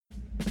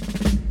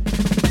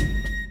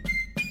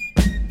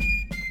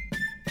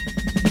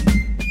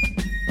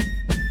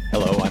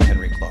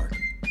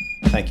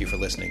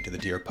listening to the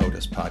Dear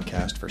POTUS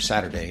podcast for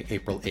Saturday,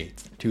 April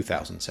 8th,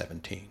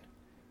 2017.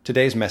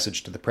 Today's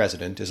message to the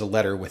President is a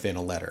letter within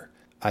a letter.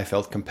 I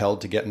felt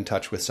compelled to get in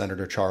touch with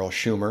Senator Charles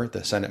Schumer,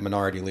 the Senate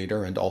Minority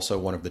Leader and also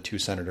one of the two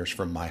senators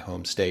from my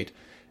home state,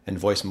 and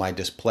voice my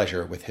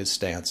displeasure with his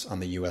stance on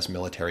the U.S.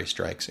 military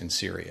strikes in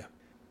Syria.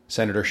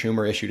 Senator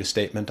Schumer issued a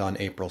statement on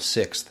April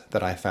 6th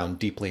that I found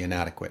deeply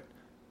inadequate.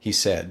 He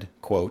said,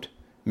 quote,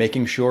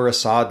 "Making sure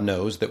Assad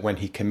knows that when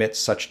he commits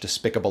such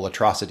despicable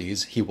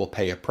atrocities, he will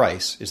pay a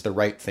price is the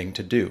right thing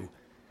to do.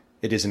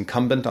 It is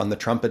incumbent on the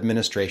Trump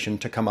administration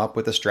to come up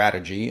with a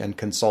strategy and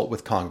consult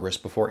with Congress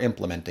before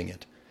implementing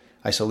it.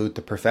 I salute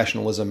the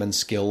professionalism and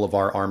skill of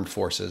our armed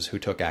forces who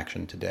took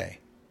action today."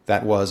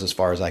 That was, as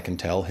far as I can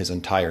tell, his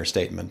entire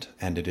statement,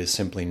 and it is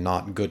simply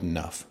not good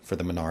enough for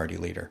the minority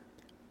leader.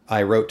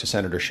 I wrote to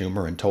Senator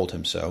Schumer and told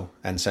him so,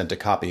 and sent a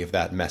copy of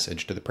that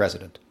message to the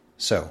President.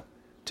 So,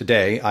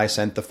 today, I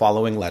sent the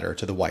following letter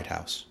to the White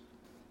House.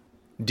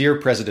 Dear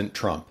President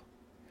Trump,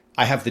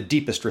 I have the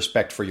deepest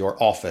respect for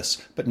your office,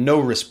 but no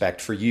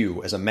respect for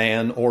you as a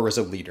man or as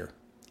a leader.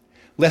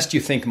 Lest you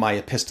think my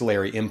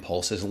epistolary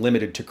impulse is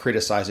limited to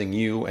criticizing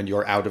you and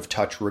your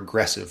out-of-touch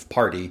regressive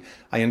party,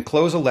 I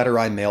enclose a letter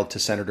I mailed to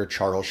Senator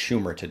Charles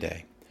Schumer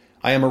today.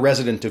 I am a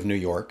resident of New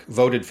York,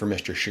 voted for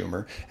Mr.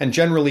 Schumer, and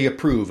generally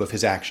approve of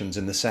his actions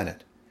in the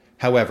Senate.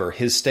 However,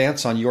 his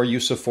stance on your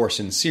use of force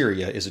in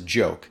Syria is a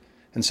joke,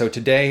 and so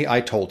today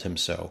I told him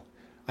so.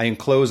 I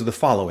enclose the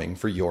following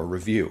for your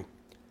review.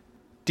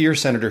 Dear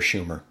Senator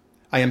Schumer,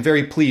 I am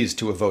very pleased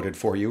to have voted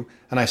for you,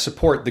 and I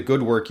support the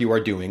good work you are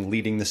doing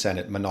leading the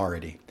Senate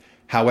minority.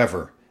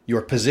 However,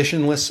 your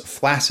positionless,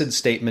 flaccid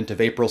statement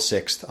of April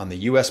 6th on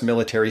the U.S.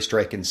 military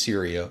strike in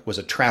Syria was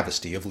a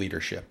travesty of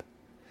leadership.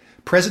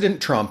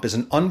 President Trump is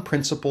an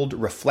unprincipled,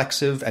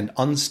 reflexive, and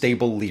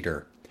unstable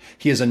leader.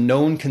 He is a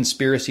known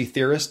conspiracy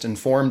theorist,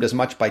 informed as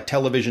much by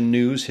television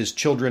news, his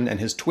children, and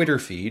his Twitter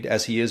feed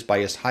as he is by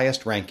his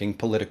highest-ranking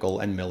political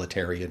and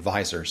military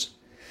advisors.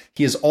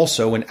 He is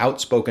also an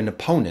outspoken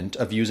opponent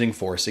of using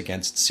force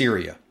against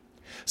Syria.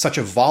 Such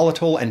a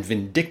volatile and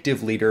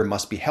vindictive leader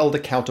must be held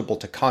accountable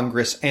to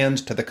Congress and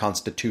to the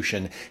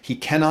Constitution. He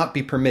cannot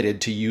be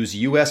permitted to use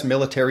U.S.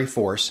 military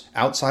force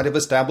outside of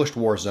established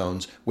war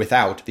zones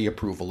without the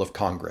approval of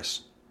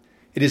Congress.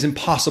 It is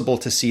impossible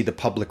to see the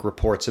public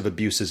reports of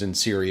abuses in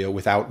Syria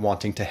without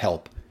wanting to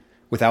help,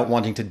 without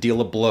wanting to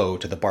deal a blow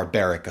to the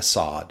barbaric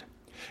Assad.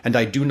 And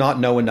I do not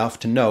know enough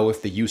to know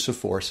if the use of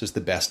force is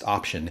the best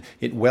option.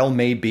 It well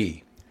may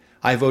be.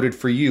 I voted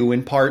for you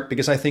in part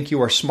because I think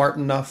you are smart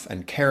enough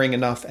and caring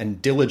enough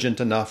and diligent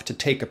enough to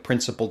take a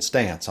principled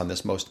stance on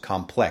this most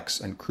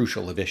complex and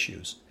crucial of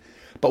issues.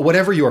 But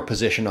whatever your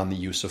position on the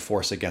use of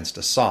force against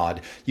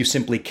Assad, you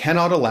simply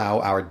cannot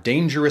allow our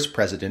dangerous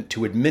president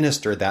to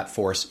administer that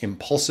force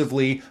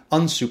impulsively,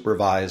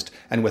 unsupervised,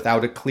 and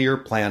without a clear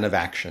plan of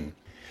action.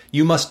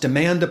 You must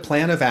demand a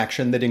plan of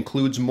action that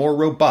includes more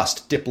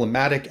robust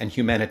diplomatic and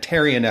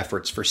humanitarian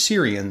efforts for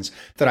Syrians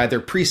that either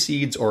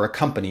precedes or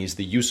accompanies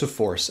the use of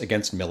force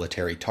against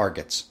military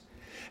targets.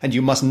 And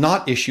you must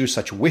not issue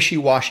such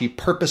wishy-washy,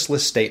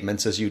 purposeless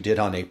statements as you did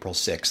on April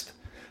 6th.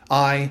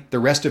 I, the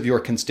rest of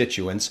your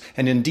constituents,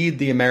 and indeed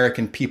the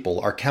American people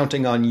are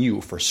counting on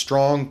you for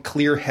strong,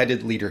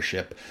 clear-headed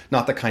leadership,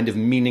 not the kind of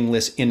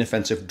meaningless,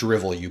 inoffensive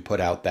drivel you put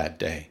out that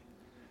day.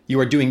 You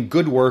are doing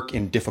good work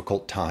in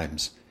difficult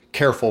times.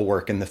 Careful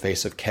work in the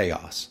face of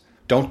chaos.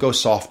 Don't go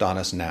soft on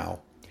us now.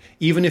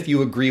 Even if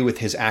you agree with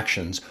his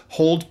actions,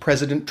 hold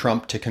President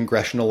Trump to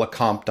congressional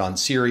account on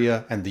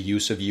Syria and the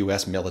use of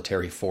U.S.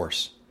 military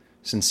force.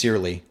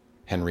 Sincerely,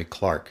 Henry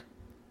Clark.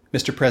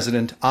 Mr.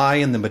 President, I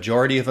and the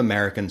majority of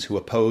Americans who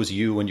oppose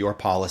you and your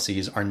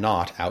policies are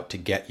not out to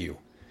get you.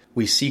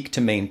 We seek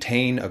to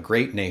maintain a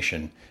great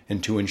nation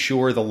and to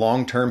ensure the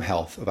long-term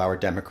health of our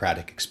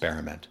democratic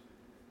experiment.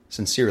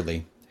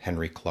 Sincerely,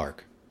 Henry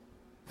Clark.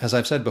 As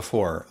I've said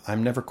before,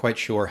 I'm never quite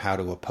sure how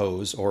to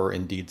oppose or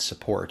indeed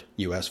support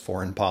U.S.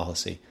 foreign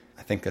policy.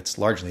 I think that's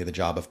largely the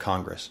job of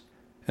Congress.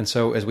 And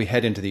so as we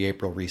head into the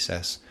April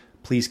recess,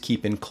 please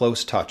keep in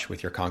close touch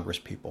with your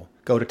congresspeople.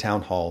 Go to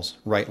town halls,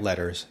 write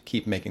letters,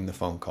 keep making the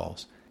phone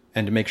calls,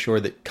 and to make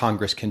sure that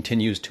Congress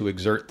continues to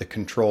exert the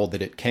control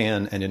that it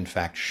can and in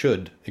fact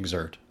should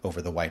exert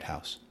over the White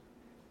House.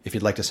 If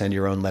you'd like to send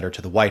your own letter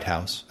to the White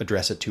House,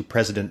 address it to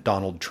President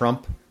Donald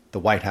Trump, the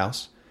White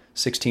House,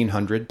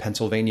 1600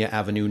 Pennsylvania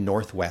Avenue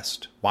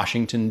Northwest,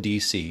 Washington,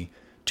 D.C.,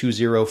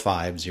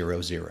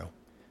 20500.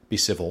 Be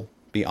civil,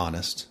 be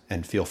honest,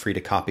 and feel free to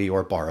copy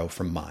or borrow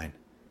from mine.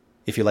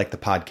 If you like the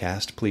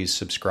podcast, please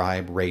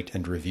subscribe, rate,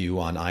 and review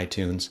on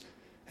iTunes.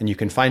 And you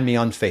can find me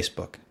on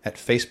Facebook at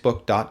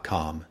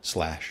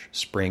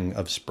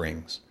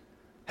facebook.com/springofsprings.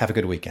 Have a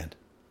good weekend.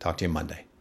 Talk to you Monday.